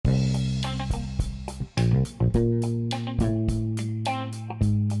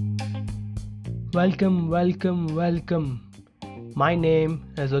Welcome. My name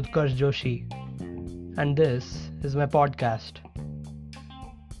is Utkarsh Joshi, and this is my podcast.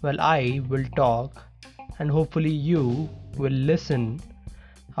 Well, I will talk, and hopefully, you will listen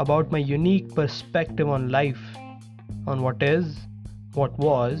about my unique perspective on life, on what is, what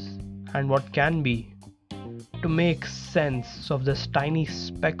was, and what can be, to make sense of this tiny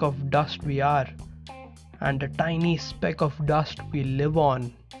speck of dust we are, and the tiny speck of dust we live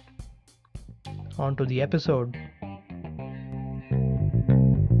on. On to the episode.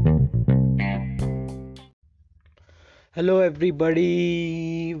 Hello,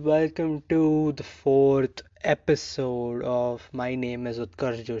 everybody. Welcome to the fourth episode of My Name is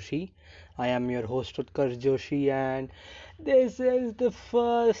Utkarsh Joshi. I am your host, Utkarsh Joshi, and this is the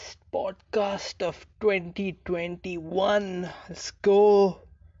first podcast of 2021. Let's go.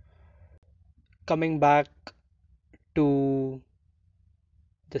 Coming back to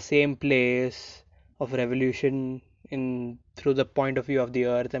the same place of revolution in through the point of view of the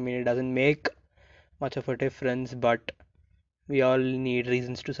earth. I mean, it doesn't make much of a difference, but we all need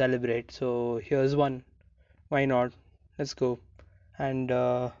reasons to celebrate. So here's one. Why not? Let's go. And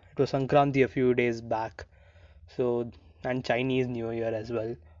it was Sankranti a few days back. So, and Chinese New Year as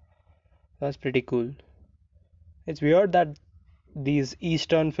well. That's pretty cool. It's weird that these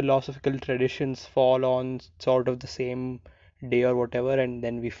Eastern philosophical traditions fall on sort of the same day or whatever, and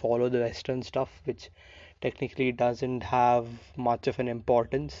then we follow the Western stuff, which technically doesn't have much of an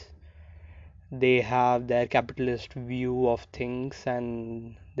importance. They have their capitalist view of things,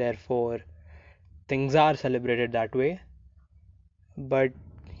 and therefore things are celebrated that way. But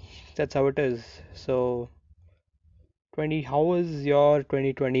that's how it is. So, 20, how has your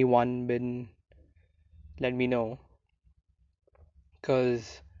 2021 been? Let me know.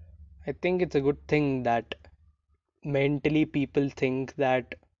 Because I think it's a good thing that mentally people think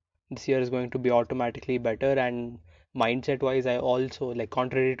that this year is going to be automatically better, and mindset wise, I also like,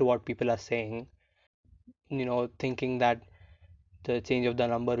 contrary to what people are saying, thinking that the change of the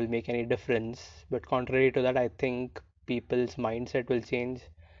number will make any difference. But contrary to that, I think people's mindset will change.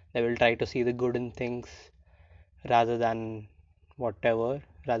 They will try to see the good in things rather than whatever,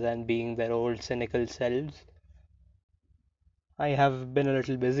 rather than being their old cynical selves. I have been a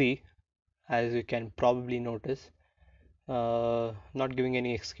little busy, as you can probably notice. Not giving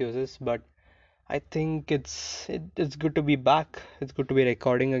any excuses, but I think it's good to be back. It's good to be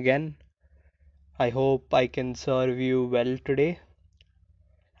recording again. I hope I can serve you well today.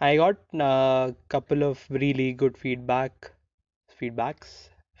 I got a couple of really good feedback. I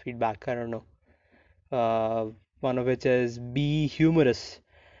don't know. One of which is be humorous,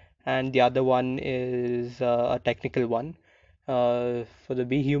 and the other one is a technical one. For the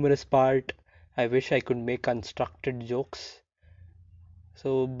be humorous part, I wish I could make constructed jokes.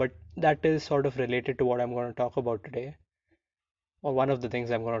 So, but that is sort of related to what I'm going to talk about today, or one of the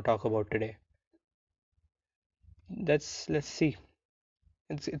things I'm going to talk about today. Let's see.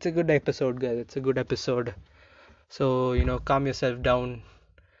 It's a good episode, guys. It's a good episode. So, calm yourself down.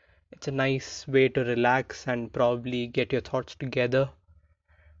 It's a nice way to relax and probably get your thoughts together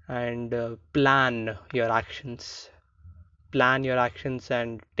and plan your actions. Plan your actions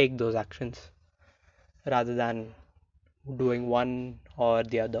and take those actions rather than doing one or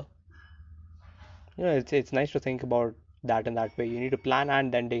the other. It's nice to think about that in that way. You need to plan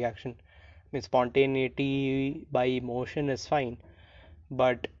and then take action. I mean, spontaneity by emotion is fine,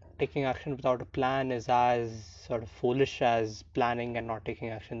 but taking action without a plan is as sort of foolish as planning and not taking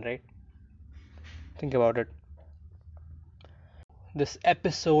action, right? Think about it. This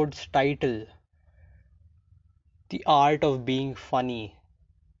episode's title, The Art of Being Funny,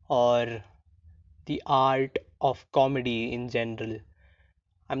 or The Art of Comedy in general.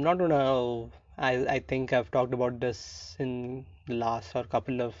 I'm not gonna, I think I've talked about this in the last or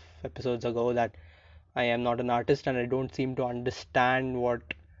couple of episodes ago, that I am not an artist and I don't seem to understand what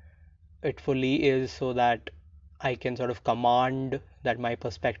it fully is, so that I can sort of command that my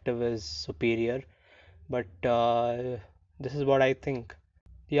perspective is superior. But this is what I think.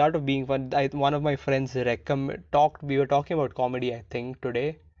 The art of being fun. One of my friends talked. We were talking about comedy, I think,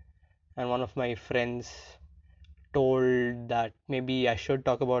 today, and one of my friends told that maybe I should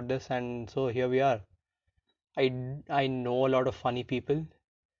talk about this, and so here we are. I know a lot of funny people.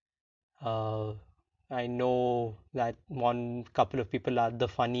 Uh, I know that one couple of people are the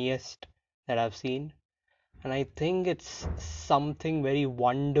funniest that I've seen, and I think it's something very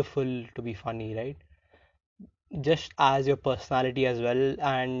wonderful to be funny, right? Just as your personality as well,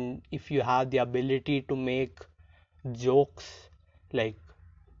 and if you have the ability to make jokes like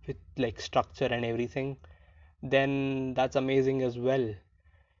with like structure and everything, then that's amazing as well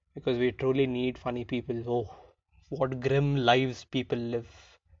because we truly need funny people. Oh, what grim lives people live.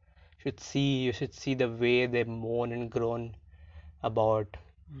 You should see the way they moan and groan about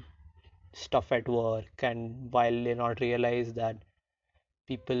stuff at work, and while they not realize that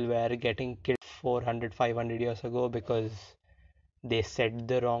people were getting killed 400, 500 years ago because they said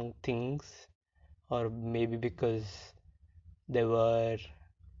the wrong things, or maybe because they were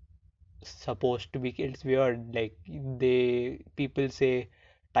supposed to be. It's weird, like they people say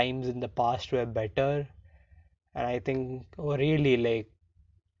times in the past were better, and I think, oh really, like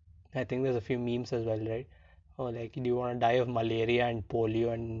I think there's a few memes as well, right? Oh, like, do you want to die of malaria and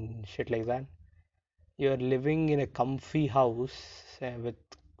polio and shit like that? You're living in a comfy house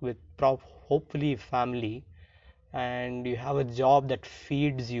with hopefully family, and you have a job that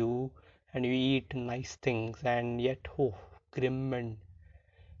feeds you, and you eat nice things, and yet, oh, grim and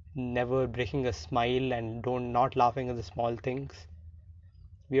never breaking a smile and don't not laughing at the small things.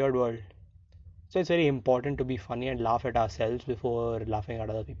 Weird world. So it's very important to be funny and laugh at ourselves before laughing at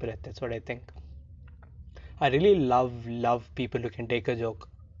other people. That's what I think. I really love people who can take a joke.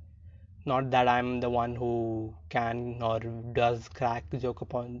 Not that I'm the one who can or does crack joke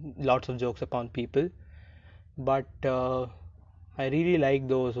upon lots of jokes upon people, but I really like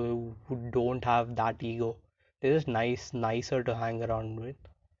those who don't have that ego. They're just nicer to hang around with.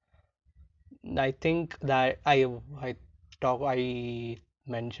 I think that I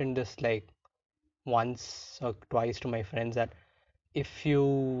mentioned this like once or twice to my friends that if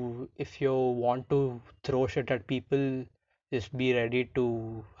you want to throw shit at people, just be ready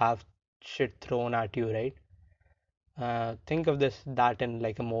to have shit thrown at you, right? Think of this that in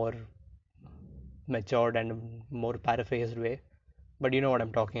like a more matured and more paraphrased way, but you know what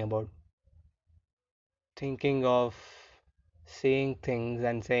I'm talking about. Thinking of saying things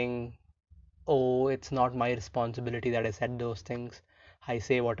and saying, "Oh, it's not my responsibility that I said those things. I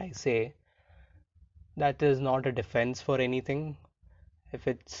say what I say." That is not a defense for anything.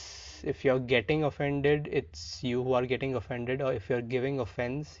 If you're getting offended, it's you who are getting offended, or if you're giving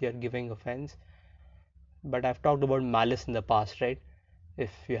offense, you're giving offense. But I've talked about malice in the past, right?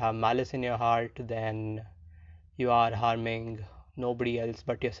 If you have malice in your heart, then you are harming nobody else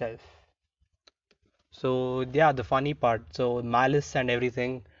but yourself. So yeah, the funny part, so malice and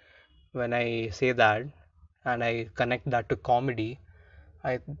everything, when I say that and I connect that to comedy,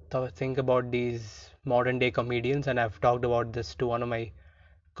 I think about these modern day comedians, and I've talked about this to one of my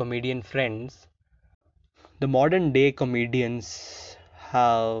comedian friends. The modern day comedians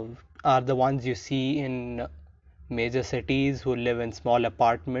are the ones you see in major cities who live in small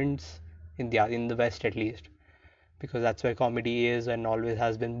apartments in the West at least, because that's where comedy is and always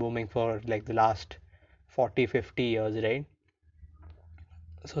has been booming for like the last 40, 50 years, right?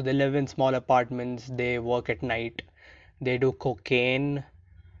 So they live in small apartments, they work at night, they do cocaine,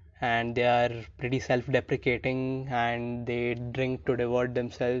 and they are pretty self-deprecating, and they drink to divert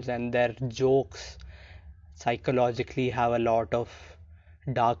themselves, and their jokes psychologically have a lot of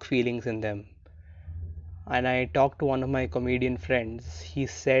dark feelings in them. And I talked to one of my comedian friends. He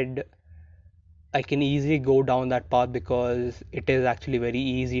said, I can easily go down that path because it is actually very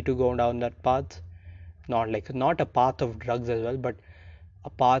easy to go down that path. Not a path of drugs as well, but a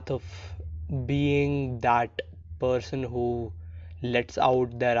path of being that person who lets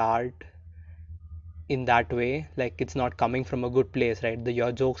out their art in that way. Like it's not coming from a good place, right?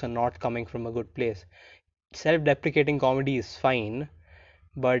 Your jokes are not coming from a good place. Self-deprecating comedy is fine,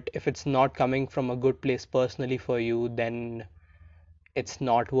 but if it's not coming from a good place personally for you, then it's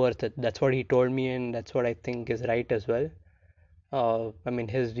not worth it. That's what he told me, and that's what I think is right as well. I mean,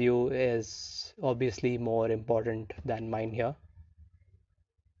 his view is obviously more important than mine here.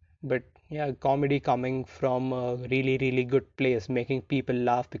 But yeah, comedy coming from a really, really good place, making people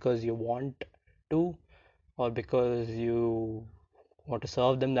laugh because you want to, or because you want to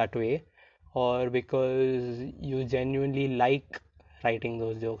serve them that way, or because you genuinely like writing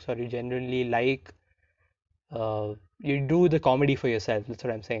those jokes, or you genuinely like you do the comedy for yourself. That's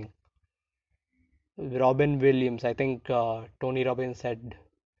what I'm saying. Robin Williams, I think Tony Robbins said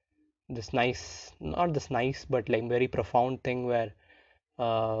this nice, not this nice, but like very profound thing where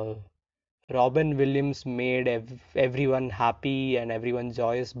uh, Robin Williams made everyone happy and everyone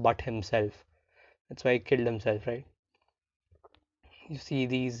joyous but himself. That's why he killed himself, right? You see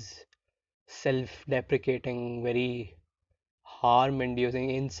these self-deprecating, very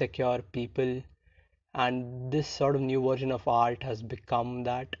harm-inducing, insecure people, and this sort of new version of art has become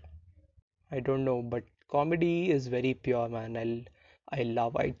that. I don't know, but comedy is very pure, man.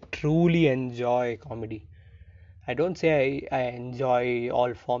 I truly enjoy comedy. I don't say I enjoy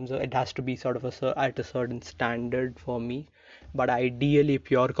all forms. It has to be sort of at a certain standard for me. But ideally,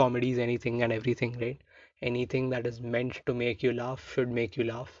 pure comedy is anything and everything, right? Anything that is meant to make you laugh should make you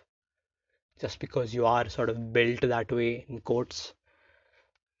laugh. Just because you are sort of built that way, in quotes.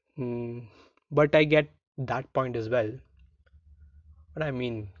 Mm, but I get that point as well. But I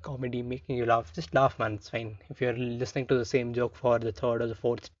mean, comedy making you laugh, just laugh, man. It's fine. If you're listening to the same joke for the third or the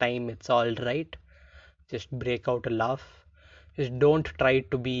fourth time, it's all right. Just break out a laugh. Just don't try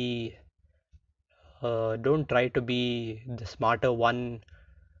to be the smarter one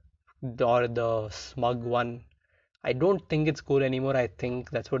or the smug one. I don't think it's cool anymore. I think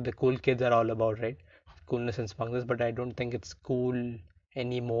that's what the cool kids are all about, right? Coolness and smugness, but I don't think it's cool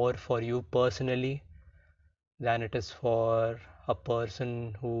anymore for you personally than it is for a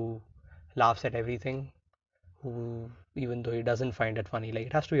person who laughs at everything, who even though he doesn't find it funny, like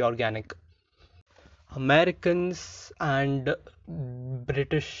it has to be organic. Americans and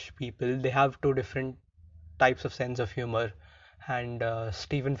British people, they have two different types of sense of humor. And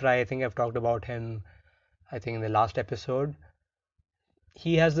Stephen Fry, I think I've talked about him, I think in the last episode.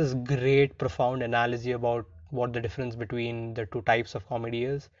 He has this great, profound analogy about what the difference between the two types of comedy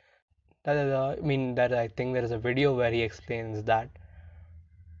is. That I think there is a video where he explains that.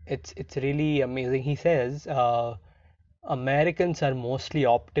 It's really amazing. He says Americans are mostly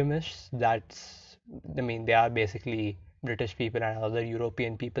optimists. They are basically British people and other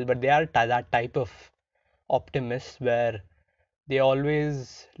European people, but they are that type of optimists where they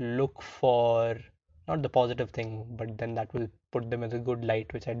always look for not the positive thing, but then that will put them in a good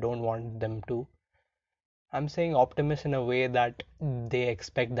light, which I don't want them to. I'm saying optimist in a way that they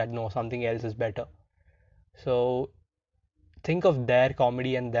expect that no, something else is better. So think of their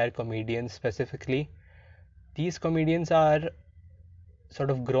comedy and their comedians specifically. These comedians are sort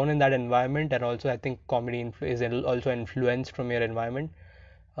of grown in that environment, and also I think comedy is also influenced from your environment.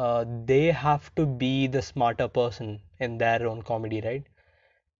 They have to be the smarter person in their own comedy, right?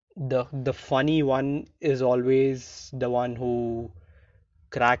 The funny one is always the one who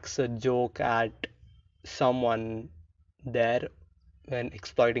cracks a joke at someone there when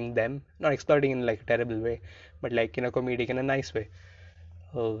exploiting them, not exploiting in like a terrible way, but like in a comedic in a nice way.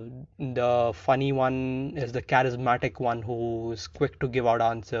 uh, the funny one is the charismatic one who is quick to give out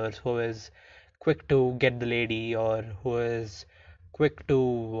answers, who is quick to get the lady, or who is quick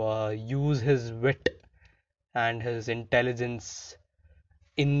to use his wit and his intelligence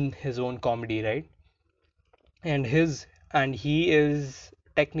in his own comedy, right? And his and he is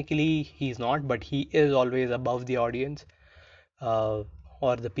technically he's not, but he is always above the audience, uh,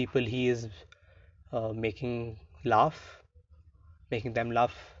 or the people he is making laugh, making them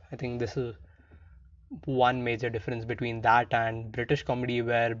laugh. I think this is one major difference between that and British comedy,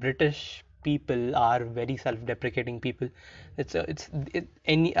 where British people are very self-deprecating people.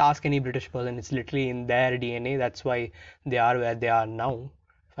 Any ask any British person, it's literally in their DNA. That's why they are where they are now,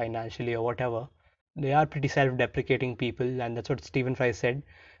 financially or whatever. They are pretty self-deprecating people, and that's what Stephen Fry said,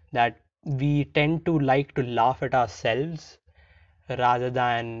 that we tend to like to laugh at ourselves rather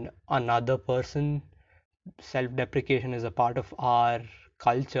than another person. Self-deprecation is a part of our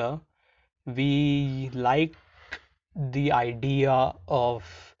culture. We like the idea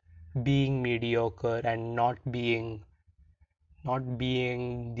of being mediocre and not being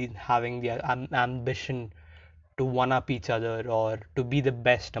having the ambition to one up each other or to be the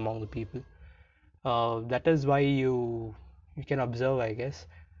best among the people. That is why you can observe, I guess,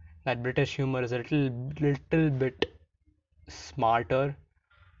 that British humor is a little bit smarter,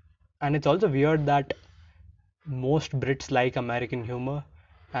 and it's also weird that most Brits like American humor,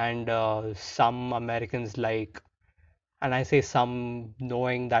 and some Americans like, and I say some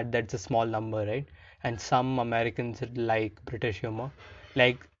knowing that that's a small number, right? And some Americans like British humor.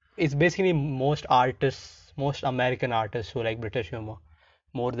 Like it's basically most American artists who like British humor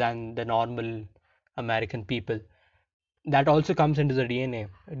more than the normal American people. That also comes into the DNA.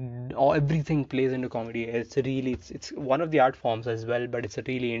 Everything plays into comedy. It's one of the art forms as well, but it's a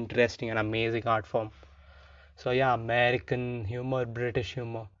really interesting and amazing art form. So yeah, American humor, British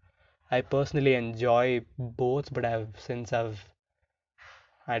humor. I personally enjoy both, but I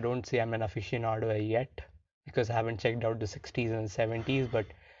don't say I'm an aficionado yet because I haven't checked out the 60s and 70s, but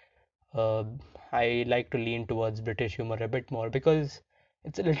uh, I like to lean towards British humor a bit more because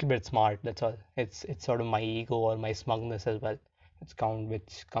it's a little bit smart, that's all. It's sort of my ego or my smugness as well.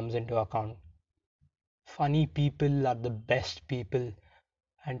 Which comes into account. Funny people are the best people,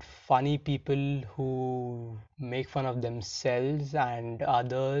 and funny people who make fun of themselves and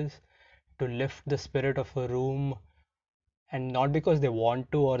others to lift the spirit of a room and not because they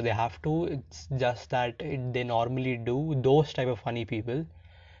want to or they have to. It's just that they normally do. Those type of funny people,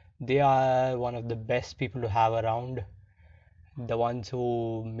 they are one of the best people to have around. The ones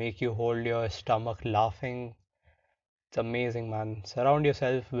who make you hold your stomach laughing. It's amazing, man. Surround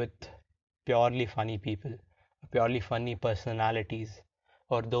yourself with purely funny people, purely funny personalities,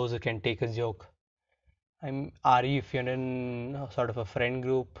 or those who can take a joke. Are you, if you're in sort of a friend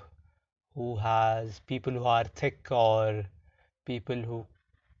group who has people who are thick or people who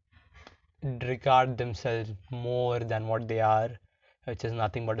regard themselves more than what they are, which is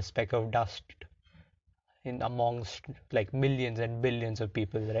nothing but a speck of dust in amongst like millions and billions of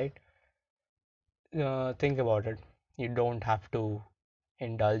people, right? Think about it. You don't have to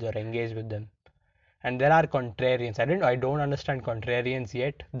indulge or engage with them. And there are contrarians. I don't understand contrarians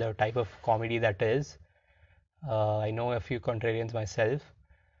yet, the type of comedy that is. I know a few contrarians myself.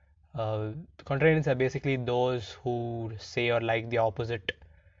 Contrarians are basically those who say or like the opposite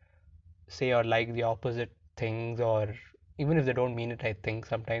things, or even if they don't mean it, I think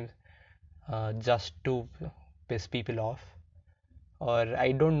sometimes just to piss people off. Or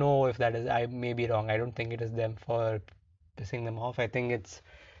I don't know if that is, I may be wrong. I don't think it is them for pissing them off. I think it's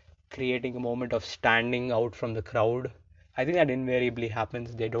creating a moment of standing out from the crowd. I think that invariably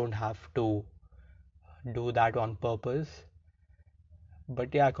happens. They don't have to do that on purpose.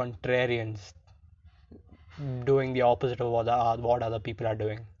 But yeah, contrarians doing the opposite of what other people are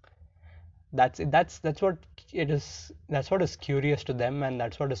doing. That's what it is. That's what is curious to them, and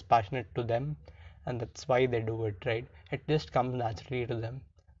that's what is passionate to them, and that's why they do it, right? It just comes naturally to them.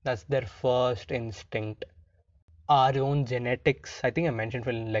 That's their first instinct. Our own genetics. I think I mentioned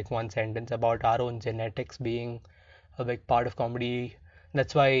for like one sentence about our own genetics being a big part of comedy.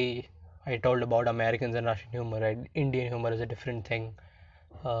 That's why I told about Americans and Russian humor, right? Indian humor is a different thing.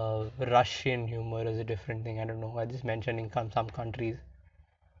 Russian humor is a different thing. I don't know. I just mentioned in some countries.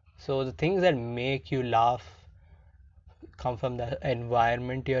 So the things that make you laugh come from the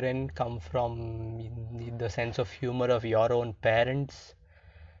environment you're in, come from the sense of humor of your own parents.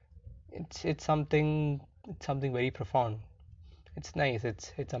 It's something very profound. It's nice.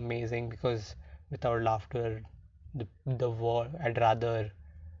 It's amazing because without laughter, the world I'd rather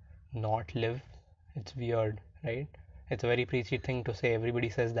not live. It's weird, right? It's a very preachy thing to say. Everybody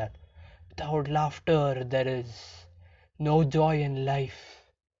says that. Without laughter, there is no joy in life.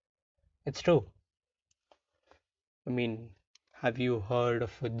 It's true. I mean, have you heard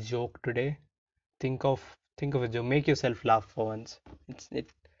of a joke today? Think of a joke. Make yourself laugh for once.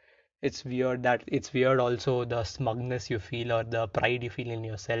 It's weird that it's weird also the smugness you feel or the pride you feel in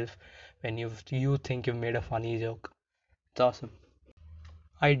yourself when you think you've made a funny joke. It's awesome.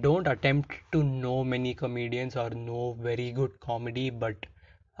 I don't attempt to know many comedians or know very good comedy, but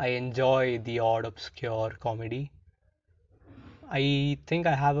I enjoy the odd obscure comedy. I think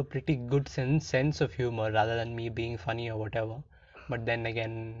I have a pretty good sense of humor rather than me being funny or whatever. But then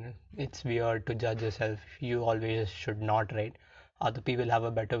again, it's weird to judge yourself. You always should not, right? Other people have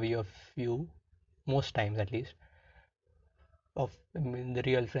a better view of you, most times at least, of I mean, the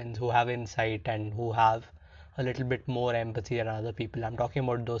real friends who have insight and who have a little bit more empathy than other people. I'm talking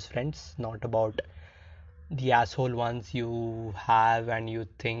about those friends, not about the asshole ones you have and you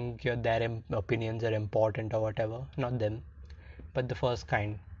think their opinions are important or whatever. Not them, but the first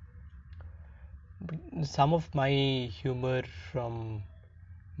kind. Some of my humor from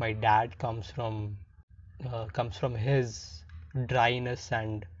my dad comes from his dryness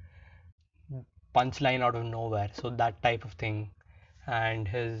and punchline out of nowhere. So that type of thing, and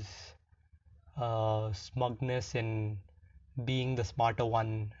his smugness in being the smarter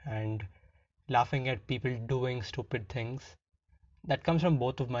one and laughing at people doing stupid things. That comes from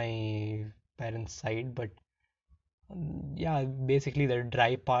both of my parents' side, but yeah, basically the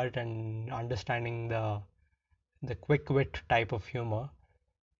dry part and understanding the quick wit type of humor.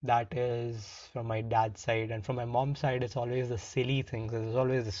 That is from my dad's side, and from my mom's side, it's always the silly things. It's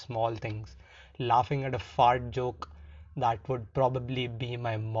always the small things. Laughing at a fart joke, that would probably be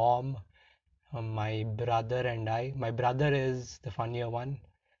my mom, my brother, and I. My brother is the funnier one.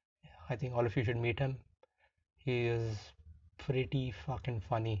 I think all of you should meet him. He is pretty fucking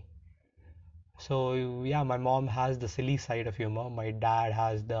funny. So, yeah, my mom has the silly side of humor. My dad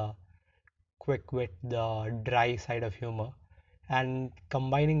has the quick wit, the dry side of humor. And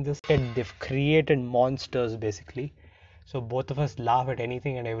combining this, they've created monsters basically. So both of us laugh at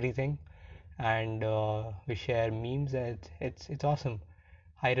anything and everything, and we share memes. And it's awesome.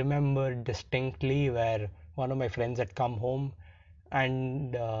 I remember distinctly where one of my friends had come home,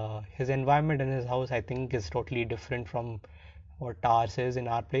 and his environment in his house I think is totally different from what ours is in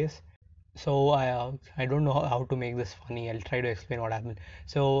our place. I don't know how to make this funny. I'll try to explain what happened.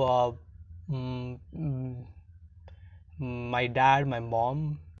 So mm, mm, my dad, my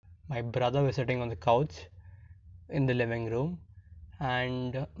mom, my brother were sitting on the couch in the living room,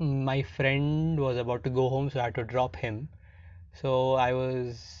 and my friend was about to go home, so I had to drop him. So I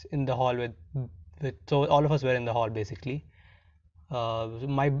was in the hall with so all of us were in the hall basically.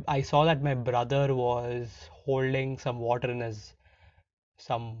 My I saw that my brother was holding some water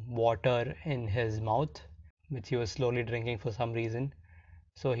in his mouth, which he was slowly drinking for some reason.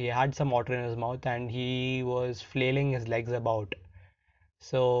 So he had some water in his mouth and he was flailing his legs about.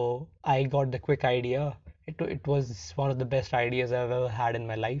 So I got the quick idea. It was one of the best ideas I've ever had in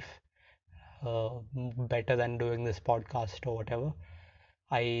my life. Better than doing this podcast or whatever.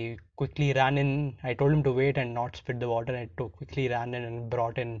 I quickly ran in. I told him to wait and not spit the water. Quickly ran in and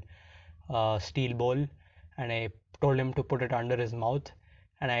brought in a steel bowl, and I told him to put it under his mouth.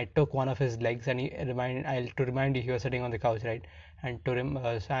 And I took one of his legs, and to remind you, he was sitting on the couch, right? And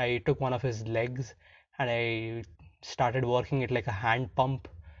so I took one of his legs, and I started working it like a hand pump.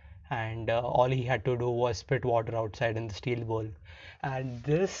 And all he had to do was spit water outside in the steel bowl. And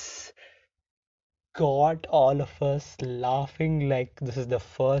this got all of us laughing like this is the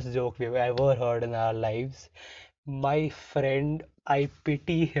first joke we've ever heard in our lives. My friend, I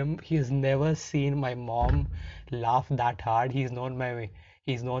pity him. He's never seen my mom laugh that hard. He's known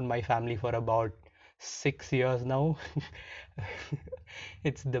my family for about 6 years now.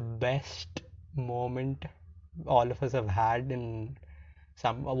 It's the best moment all of us have had in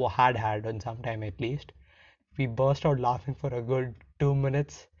some or had in some time at least. We burst out laughing for a good 2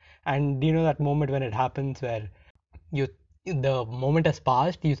 minutes. And you know that moment when it happens where you the moment has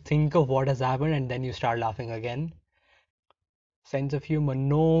passed, you think of what has happened, and then you start laughing again. Sense of humor,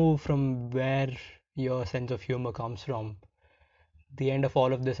 know from where your sense of humor comes from. The end of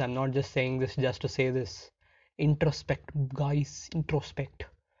all of this, I'm not just saying this just to say this. Introspect, guys, introspect.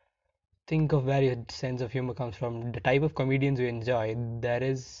 Think of where your sense of humor comes from. The type of comedians you enjoy, there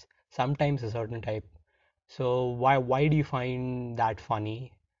is sometimes a certain type. So why do you find that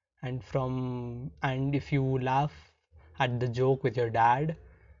funny? And if you laugh at the joke with your dad,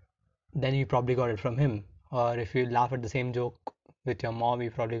 then you probably got it from him. Or if you laugh at the same joke with your mom,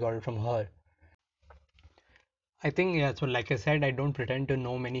 you probably got it from her. I think, yeah, so like I said, I don't pretend to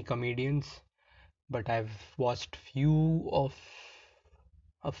know many comedians, but I've watched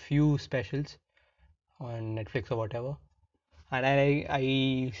a few specials on Netflix or whatever. And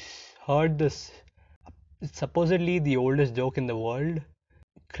I heard this, it's supposedly the oldest joke in the world.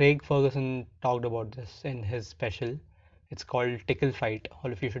 Craig Ferguson talked about this in his special. It's called Tickle Fight.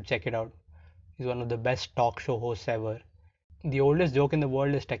 All of you should check it out. He's one of the best talk show hosts ever. The oldest joke in the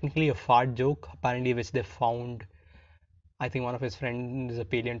world is technically a fart joke, apparently, which they found. I think one of his friends is a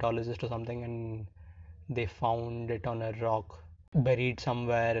paleontologist or something, and they found it on a rock buried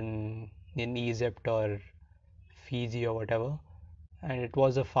somewhere in Egypt or Fiji or whatever. And it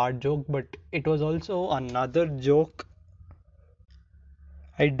was a fart joke, but it was also another joke.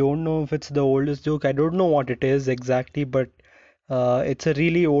 I don't know if it's the oldest joke. I don't know what it is exactly, but it's a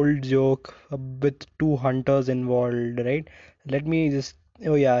really old joke with two hunters involved, right? Let me just.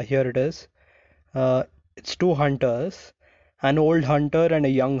 Oh, yeah, here it is. Uh, it's two hunters, an old hunter and a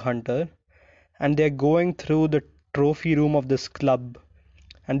young hunter, and they're going through the trophy room of this club.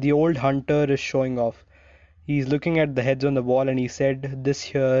 And the old hunter is showing off. He's looking at the heads on the wall and he said, this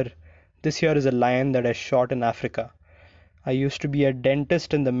here is a lion that I shot in Africa. I used to be a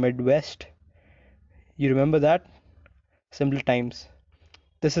dentist in the Midwest. You remember that? Simple times.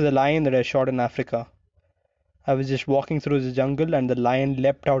 This is a lion that I shot in Africa. I was just walking through the jungle and the lion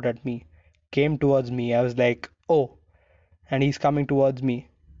leapt out at me, came towards me. I was like, oh, and he's coming towards me.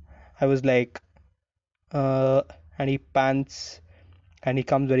 I was like, uh, and he pants and he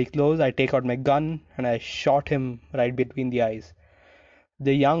comes very close. I take out my gun and I shot him right between the eyes.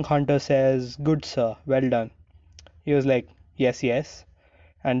 The young hunter says, good sir, well done. He was like, yes, yes.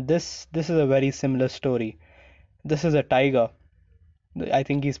 And this is a very similar story. This is a tiger. I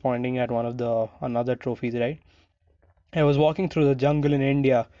think he's pointing at one of the another trophies, right? I was walking through the jungle in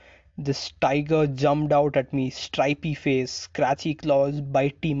India. This tiger jumped out at me, stripy face, scratchy claws,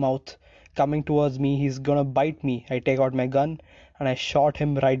 bitey mouth, coming towards me. He's gonna bite me. I take out my gun and I shot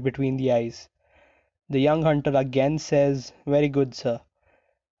him right between the eyes. The young hunter again says, very good, sir.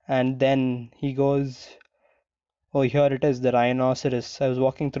 And then he goes, oh, here it is, the rhinoceros. I was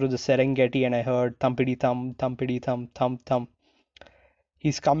walking through the Serengeti and I heard thumpity thump, thumpity thump, thump thump.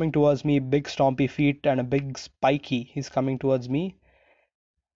 He's coming towards me, big stompy feet and a big spiky. He's coming towards me.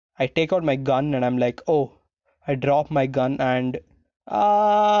 I take out my gun and I'm like, oh, I drop my gun and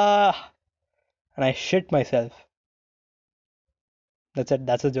ah. and I shit myself. That's it.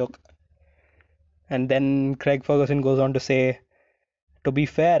 That's a joke. And then Craig Ferguson goes on to say, to be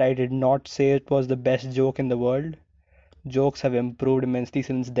fair, I did not say it was the best joke in the world. Jokes have improved immensely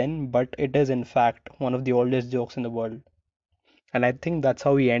since then, but it is in fact one of the oldest jokes in the world. And I think that's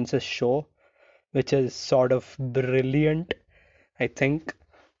how he ends his show, which is sort of brilliant. I think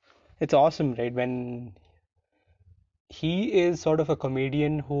it's awesome, right? When he is sort of a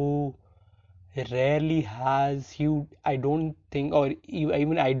comedian who rarely has he I don't think, or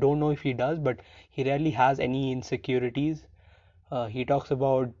even I don't know if he does, but he rarely has any insecurities. He talks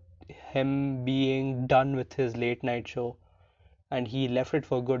about him being done with his late night show and he left it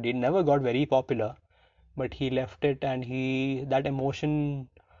for good. It never got very popular, but he left it, and he that emotion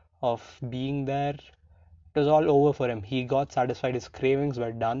of being there, it was all over for him. He got satisfied, his cravings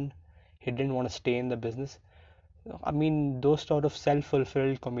were done. He didn't want to stay in the business. I mean, those sort of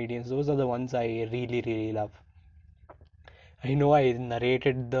self-fulfilled comedians, those are the ones I really, really love. I know I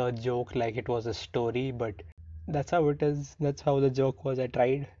narrated the joke like it was a story, but that's how it is. That's how the joke was. I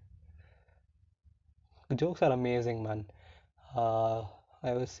tried. Jokes are amazing, man. Uh,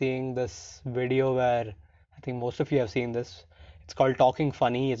 I was seeing this video where I think most of you have seen this. It's called Talking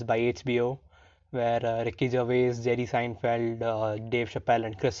Funny. It's by HBO, where Ricky Gervais, Jerry Seinfeld, Dave Chappelle,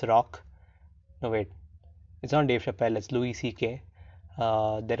 and Chris Rock. No, wait, it's not Dave Chappelle. It's Louis C.K.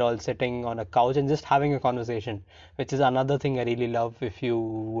 They're all sitting on a couch and just having a conversation, which is another thing I really love. If you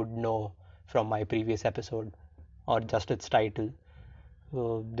would know from my previous episode or just its title.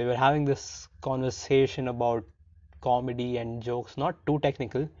 So they were having this conversation about comedy and jokes, not too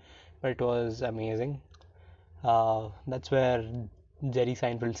technical, but it was amazing. That's where Jerry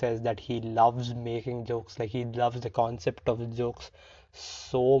Seinfeld says that he loves making jokes, like he loves the concept of jokes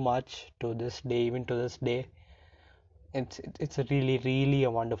so much to this day, even to this day. It's a really, really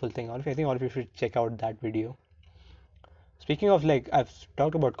a wonderful thing. I think all of you should check out that video. Speaking of, like, I've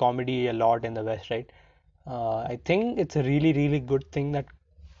talked about comedy a lot in the West, right? I think it's a really, really good thing that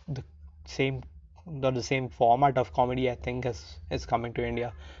the same the same format of comedy I think is coming to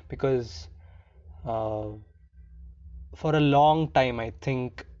India, because uh, for a long time I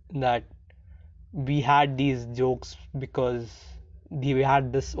think that we had these jokes because we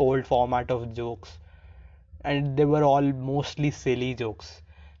had this old format of jokes, and they were all mostly silly jokes,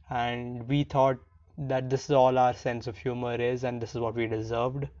 and we thought that this is all our sense of humor is and this is what we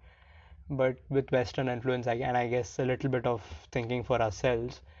deserved. But with Western influence, and I guess a little bit of thinking for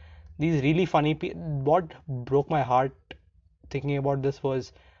ourselves, these really funny what broke my heart thinking about this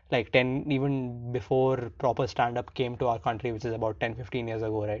was, like, 10, even before proper stand up came to our country, which is about 10-15 years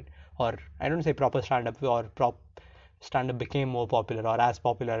ago, right? Or I don't say proper stand up, or prop stand up became more popular or as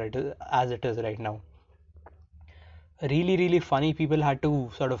popular as it is right now. Really, really funny people had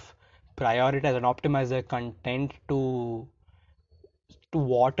to sort of prioritize and optimize their content to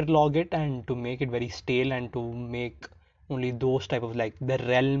waterlog it and to make it very stale, and to make only those type of, like, the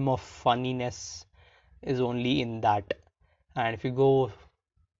realm of funniness is only in that. And if you go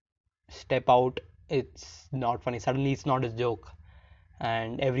step out, it's not funny. Suddenly it's not a joke,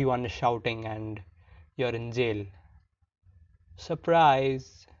 and everyone is shouting and you're in jail.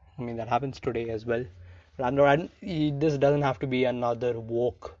 Surprise. I mean, that happens today as well. But this doesn't have to be another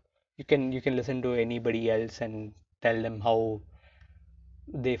woke. You can listen to anybody else and tell them how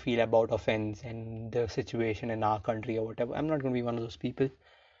they feel about offense and the situation in our country or whatever. I'm not going to be one of those people.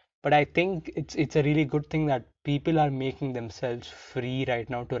 But I think it's a really good thing that people are making themselves free right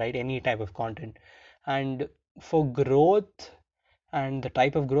now to write any type of content. And for growth and the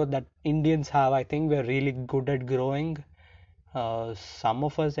type of growth that Indians have, I think we're really good at growing. Some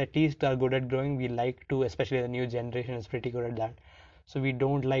of us at least are good at growing. We like to, especially the new generation is pretty good at that. So we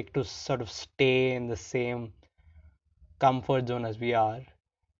don't like to sort of stay in the same comfort zone as we are.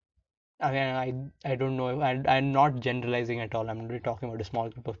 I mean, I don't know. I'm not generalizing at all. I'm really talking about a small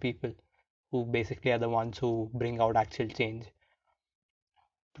group of people who basically are the ones who bring out actual change,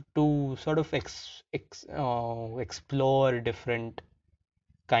 to sort of explore different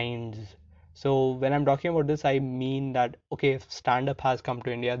kinds. So when I'm talking about this, I mean that, okay, if stand-up has come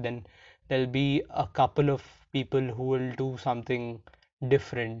to India, then there'll be a couple of people who will do something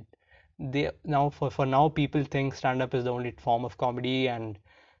different. They now for now people think stand-up is the only form of comedy, and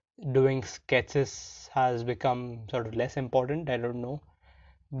doing sketches has become sort of less important. I don't know,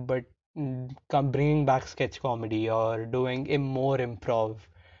 but bringing back sketch comedy or doing more improv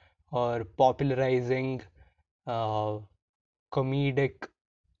or popularizing uh, comedic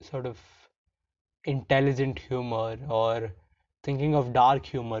sort of intelligent humor, or thinking of dark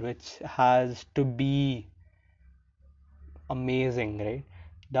humor, which has to be amazing, right?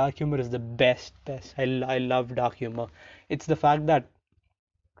 Dark humor is the best. I love dark humor. It's the fact that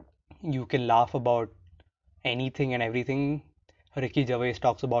you can laugh about anything and everything. Ricky Gervais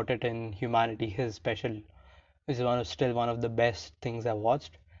talks about it in Humanity, his special, which is still one of the best things I've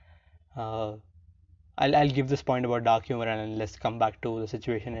watched. Uh, I'll give this point about dark humor and then let's come back to the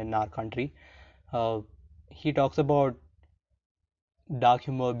situation in our country. Uh, he talks about dark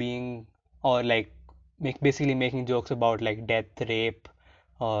humor being, or like basically making jokes about like death, rape,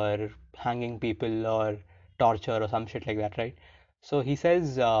 or hanging people, or torture, or some shit like that, right? So he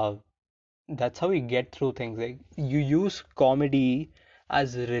says that's how we get through things. Like you use comedy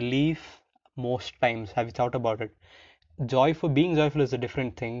as relief most times. Have you thought about it? Being joyful is a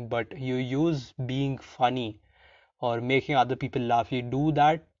different thing, but you use being funny or making other people laugh. You do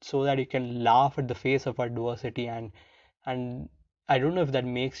that so that you can laugh at the face of adversity, and I don't know if that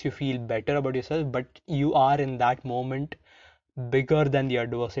makes you feel better about yourself, but you are in that moment bigger than the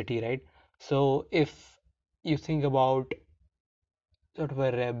adversity, right? So if you think about sort of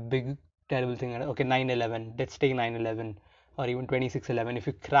a big terrible thing, okay, 9/11, let's take 9/11 or even 26/11. If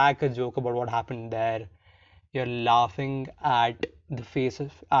you crack a joke about what happened there, you're laughing at the face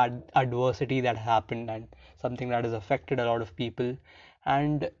of adversity that happened and something that has affected a lot of people.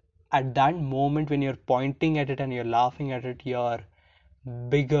 And at that moment, when you're pointing at it and you're laughing at it, you're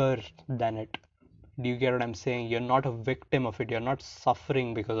bigger than it. Do you get what I'm saying? You're not a victim of it. You're not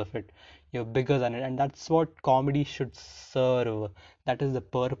suffering because of it. You're bigger than it. And that's what comedy should serve. That is the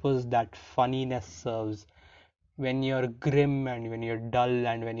purpose that funniness serves. When you're grim and when you're dull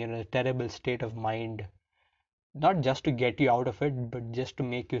and when you're in a terrible state of mind, not just to get you out of it, but just to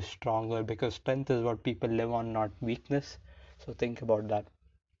make you stronger, because strength is what people live on, not weakness. So think about that.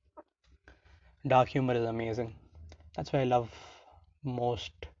 Dark humor is amazing. That's why I love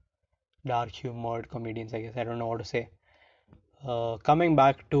most dark humored comedians, I guess. I don't know what to say. Coming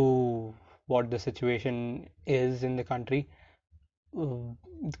back to what the situation is in the country, uh,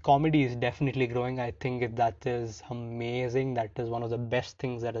 comedy is definitely growing. I think that is amazing. That is one of the best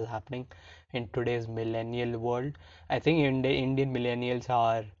things that is happening in today's millennial world. I think Indian millennials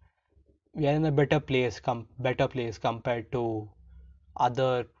are, we are in a better place compared to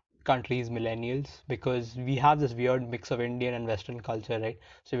other countries' millennials, because we have this weird mix of Indian and Western culture, right?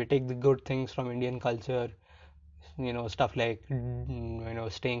 So we take the good things from Indian culture, stuff like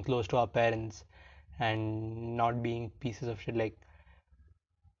staying close to our parents and not being pieces of shit, like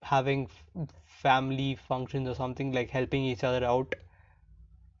having family functions or something, like helping each other out.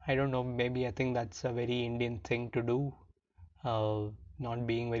 I don't know, maybe I think that's a very Indian thing to do. uh, Not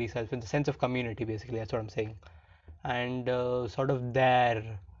being very self, in the sense of community, basically, that's what I'm saying. And sort of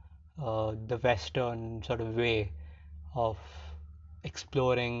there, the Western sort of way of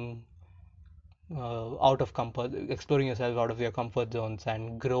exploring exploring yourself out of your comfort zones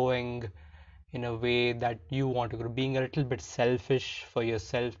and growing in a way that you want to grow, being a little bit selfish for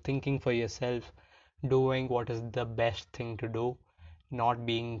yourself, thinking for yourself, doing what is the best thing to do, not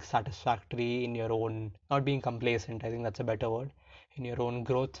being satisfactory in your own, not being complacent, I think that's a better word, in your own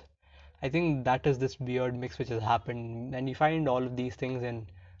growth. I think that is this weird mix which has happened, and you find all of these things in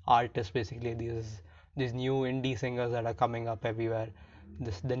artists, basically these new indie singers that are coming up everywhere.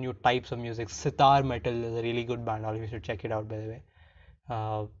 The new types of music. Sitar Metal is a really good band. All of you should check it out, by the way.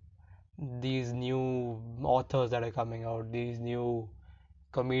 Uh, these new authors that are coming out, these new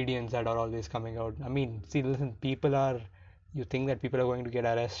comedians that are always coming out. I mean, see, listen, you think that people are going to get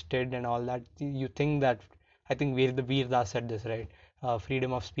arrested and all that. You think that, I think Veer Das said this, right?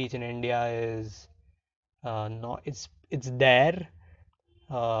 Freedom of speech in India is no, it's there,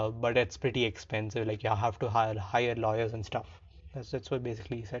 but it's pretty expensive. Like you have to hire lawyers and stuff. That's what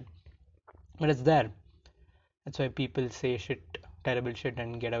basically he said. But it's there. That's why people say shit, terrible shit,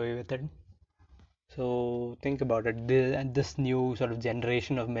 and get away with it. So think about it. This new sort of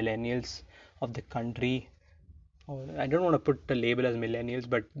generation of millennials of the country, or I don't want to put the label as millennials,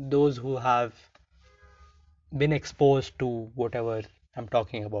 but those who have been exposed to whatever I'm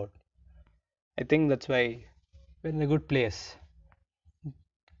talking about. I think that's why we're in a good place.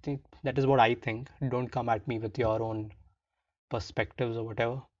 Think that is what I think. Don't come at me with your own perspectives or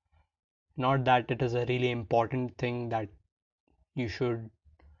whatever. Not that it is a really important thing that you should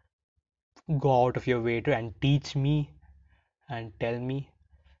go out of your way to and teach me and tell me,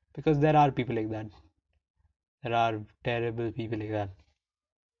 because there are people like that. There are terrible people like that.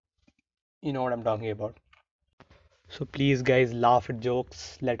 You know what I'm talking about. So please, guys, laugh at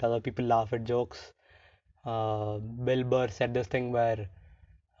jokes. Let other people laugh at jokes. Bill Burr said this thing where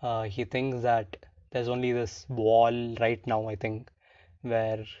he thinks that there's only this wall right now, I think,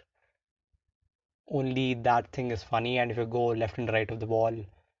 where only that thing is funny, and if you go left and right of the wall,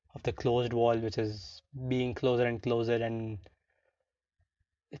 of the closed wall, which is being closer and closer, and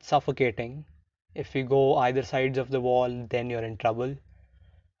it's suffocating. If you go either sides of the wall, then you're in trouble.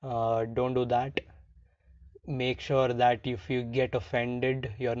 Don't do that. Make sure that if you get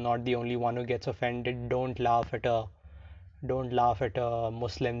offended, you're not the only one who gets offended. Don't laugh at a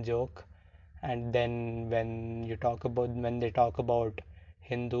Muslim joke, and then when they talk about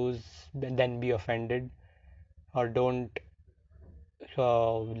Hindus, then be offended, or don't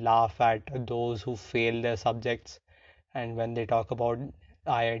laugh at those who fail their subjects. And when they talk about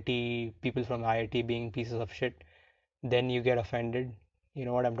IIT, people from IIT being pieces of shit, then you get offended. You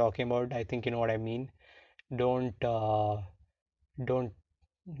know what I'm talking about? I think you know what I mean. Don't uh, don't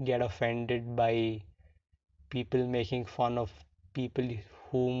get offended by people making fun of people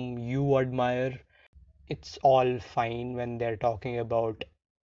whom you admire. It's all fine when they're talking about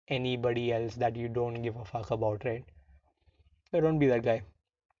anybody else that you don't give a fuck about, right? So don't be that guy.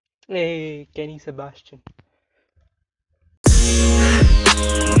 Hey, Kenny Sebastian.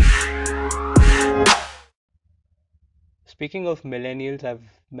 Speaking of millennials, I've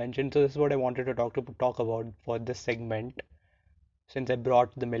mentioned, so this is what I wanted to talk about for this segment, since I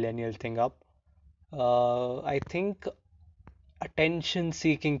brought the millennial thing up. I think attention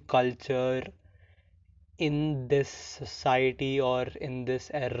seeking culture in this society or in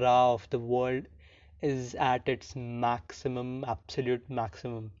this era of the world is at its maximum, absolute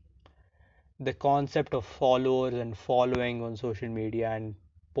maximum. The concept of followers and following on social media and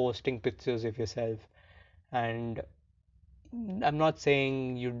posting pictures of yourself, and I'm not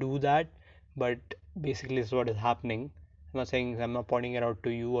saying you do that, but basically this is what is happening. I'm not pointing it out to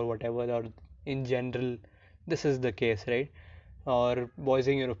you or whatever, or in general, this is the case, right? Or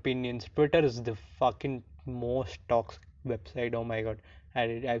voicing your opinions. Twitter is the fucking most toxic website. Oh my God.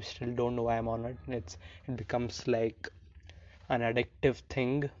 I still don't know why I'm on it. It becomes like an addictive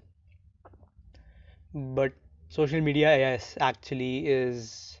thing. But social media, yes, actually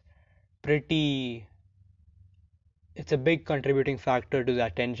is pretty, it's a big contributing factor to the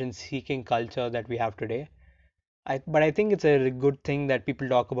attention seeking culture that we have today. But I think it's a good thing that people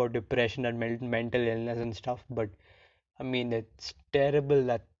talk about depression and mental illness and stuff. But I mean, it's terrible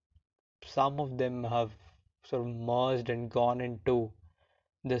that some of them have sort of merged and gone into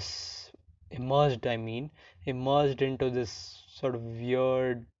this, immersed into this sort of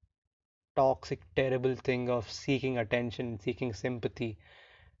weird, toxic, terrible thing of seeking attention, seeking sympathy.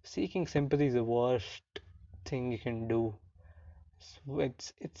 Seeking sympathy is the worst thing you can do. So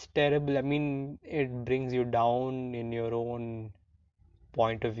it's terrible. I mean, it brings you down in your own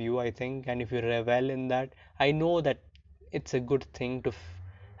point of view, I think. And if you revel in that, I know that it's a good thing to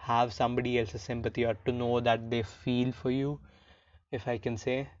have somebody else's sympathy or to know that they feel for you, if I can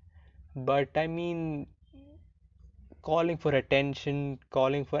say. But I mean, calling for attention,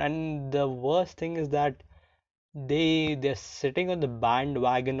 and the worst thing is that they're sitting on the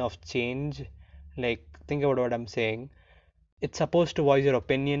bandwagon of change. Like, think about what I'm saying. It's supposed to voice your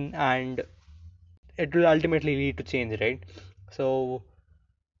opinion, and it will ultimately lead to change, right? So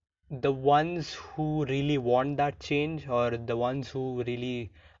the ones who really want that change, or the ones who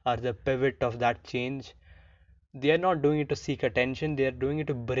really are the pivot of that change, they are not doing it to seek attention, they are doing it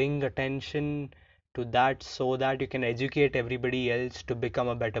to bring attention to that, so that you can educate everybody else to become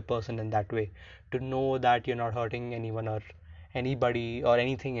a better person in that way, to know that you're not hurting anyone or anybody or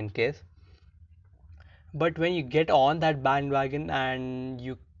anything in case. But when you get on that bandwagon and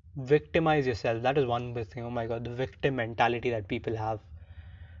you victimize yourself, that is one big thing. Oh my God, the victim mentality that people have.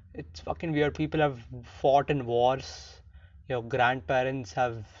 It's fucking weird. People have fought in wars. Your grandparents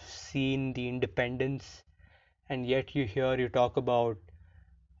have seen the independence, and yet you talk about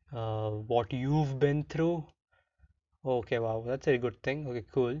what you've been through. Okay, wow, that's a good thing. Okay,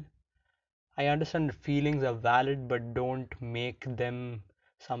 cool. I understand that feelings are valid, but don't make them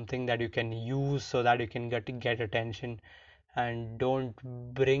something that you can use so that you can get attention, and don't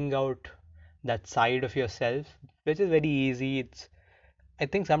bring out that side of yourself, which is very easy. I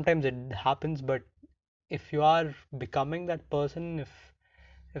think sometimes it happens, but if you are becoming that person, if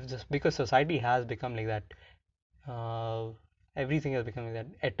just because society has become like that, uh, everything has become like that.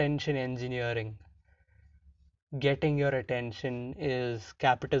 Attention engineering, getting your attention is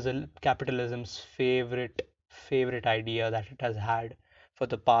capitalism's favorite idea that it has had for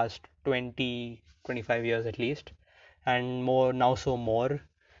the past 20-25 years at least, and more now, so more.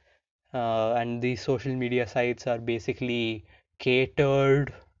 And these social media sites are basically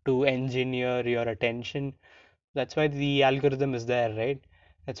catered to engineer your attention. That's why the algorithm is there, right?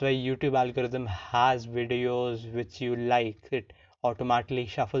 That's why YouTube algorithm has videos which you like. It automatically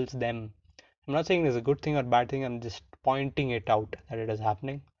shuffles them. I'm not saying there's a good thing or bad thing, I'm just pointing it out that it is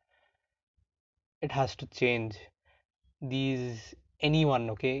happening. it has to change. These anyone,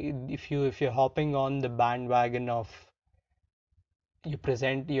 okay, if you're hopping on the bandwagon of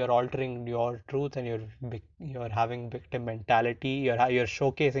you're altering your truth and you're having victim mentality, you're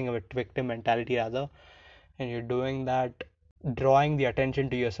showcasing a victim mentality rather, and you're doing that, drawing the attention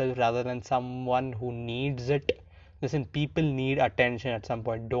to yourself rather than someone who needs it. Listen, people need attention at some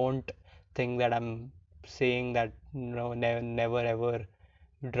point. Don't think that I'm saying that no, never ever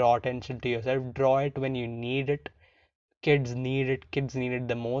draw attention to yourself. Draw it when you need it. Kids need it. Kids need it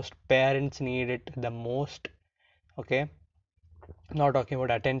the most. Parents need it the most. Okay, not talking about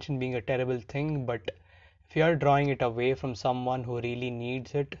attention being a terrible thing, but if you are drawing it away from someone who really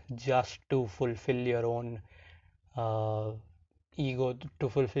needs it just to fulfill your own uh, ego, to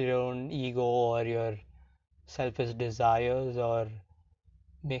fulfill your own ego or your selfish desires, or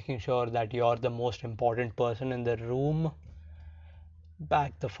making sure that you're the most important person in the room,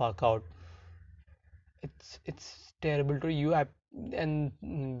 back the fuck out. It's terrible to you. And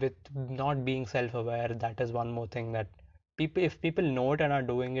with not being self-aware, that is one more thing that people, if people know it and are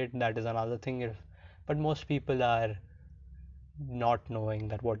doing it, that is another thing. If, but most people are not knowing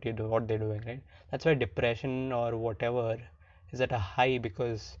that what they're doing, right? That's why depression or whatever is at a high,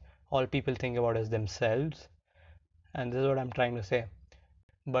 because all people think about is themselves, and this is what I'm trying to say.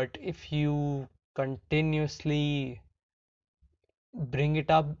 But if you continuously bring it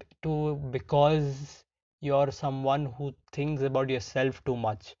up to because you're someone who thinks about yourself too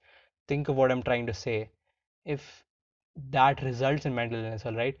much, think of what I'm trying to say. If that results in mental illness,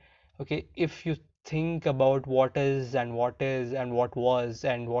 all right? Okay, if you think about what is and what is and what was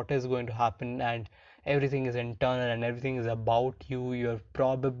and what is going to happen, and everything is internal and everything is about you, you're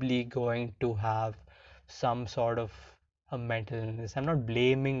probably going to have some sort of a mental illness. I'm not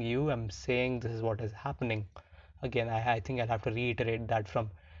blaming you, I'm saying this is what is happening. Again, I think I'll have to reiterate that from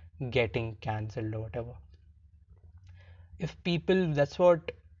getting cancelled or whatever. If people, that's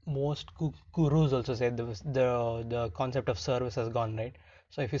what most gurus also say, the concept of service has gone, right?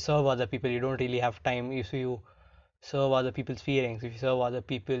 So if you serve other people, you don't really have time. If you serve other people's feelings, if you serve other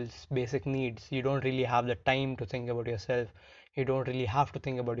people's basic needs, you don't really have the time to think about yourself. You don't really have to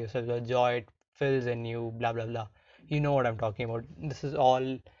think about yourself. The joy it fills in you, blah blah blah. You know what I'm talking about. This is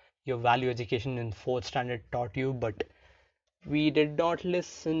all your value education in fourth standard taught you, but we did not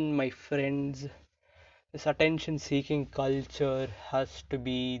listen, my friends. This attention seeking culture has to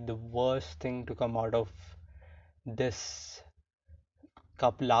be the worst thing to come out of this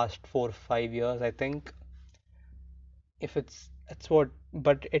last 4 5 years, I think. If it's what,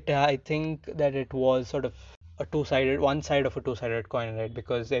 but it, I think that it was sort of a two-sided, one side of a two-sided coin, right?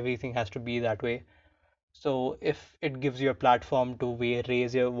 Because everything has to be that way. So if it gives you a platform to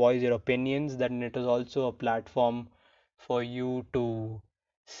raise your voice, your opinions, then it is also a platform for you to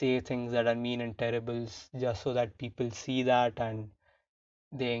say things that are mean and terrible, just so that people see that and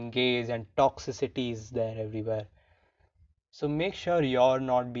they engage, and toxicity is there everywhere. So make sure you're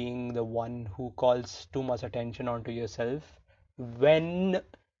not being the one who calls too much attention onto yourself. When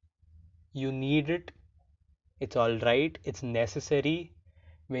you need it, it's all right, it's necessary.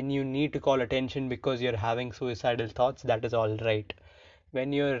 When you need to call attention because you're having suicidal thoughts, that is all right.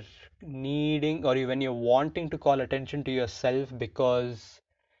 When you're needing, or when you're wanting to call attention to yourself because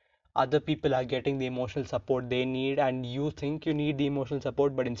other people are getting the emotional support they need, and you think you need the emotional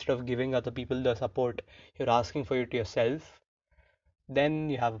support, but instead of giving other people the support, you're asking for it yourself, then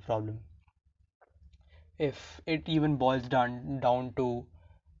you have a problem. If it even boils down to,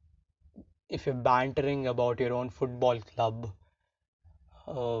 if you're bantering about your own football club,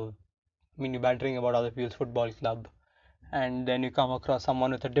 you're bantering about other people's football club, and then you come across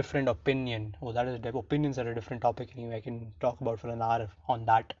someone with a different opinion. Oh, that is, opinions are a different topic anyway. I can talk about for an hour on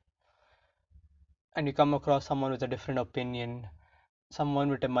that. And you come across someone with a different opinion, someone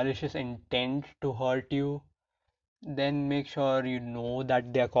with a malicious intent to hurt you, then make sure you know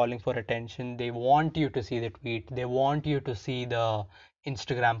that they are calling for attention. They want you to see the tweet, they want you to see the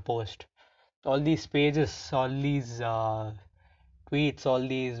Instagram post, all these pages, all these tweets, all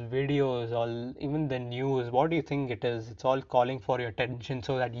these videos, all, even the news. What do you think it is? It's all calling for your attention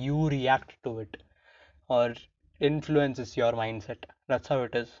so that you react to it, or influences your mindset. That's how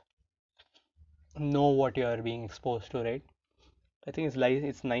it is. Know what you are being exposed to, right? I think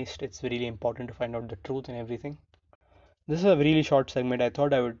it's nice, it's really important to find out the truth and everything. This is a really short segment. I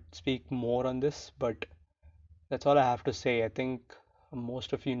thought I would speak more on this, but that's all I have to say. I think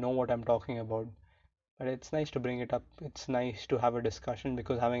most of you know what I'm talking about, but it's nice to bring it up. It's nice to have a discussion,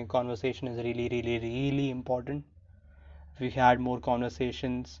 because having a conversation is really, really, really important. If we had more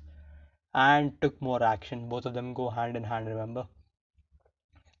conversations and took more action, both of them go hand in hand, remember?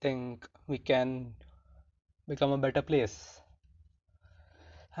 think we can become a better place.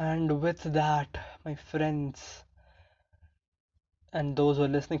 And with that, my friends, and those who are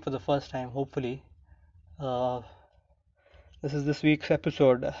listening for the first time, hopefully, uh, this is this week's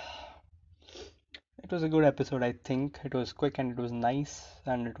episode. It was a good episode, I think. It was quick and it was nice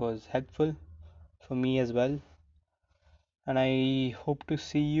and it was helpful for me as well. And I hope to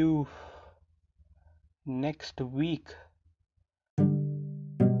see you next week.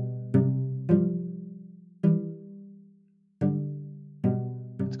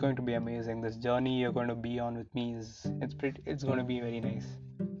 It's going to be amazing. This journey you're going to be on with me it's going to be very nice.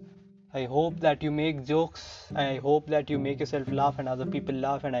 I hope that you make jokes. I hope that you make yourself laugh and other people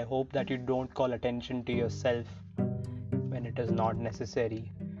laugh, and I hope that you don't call attention to yourself when it is not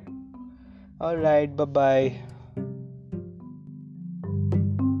necessary. Alright, bye bye.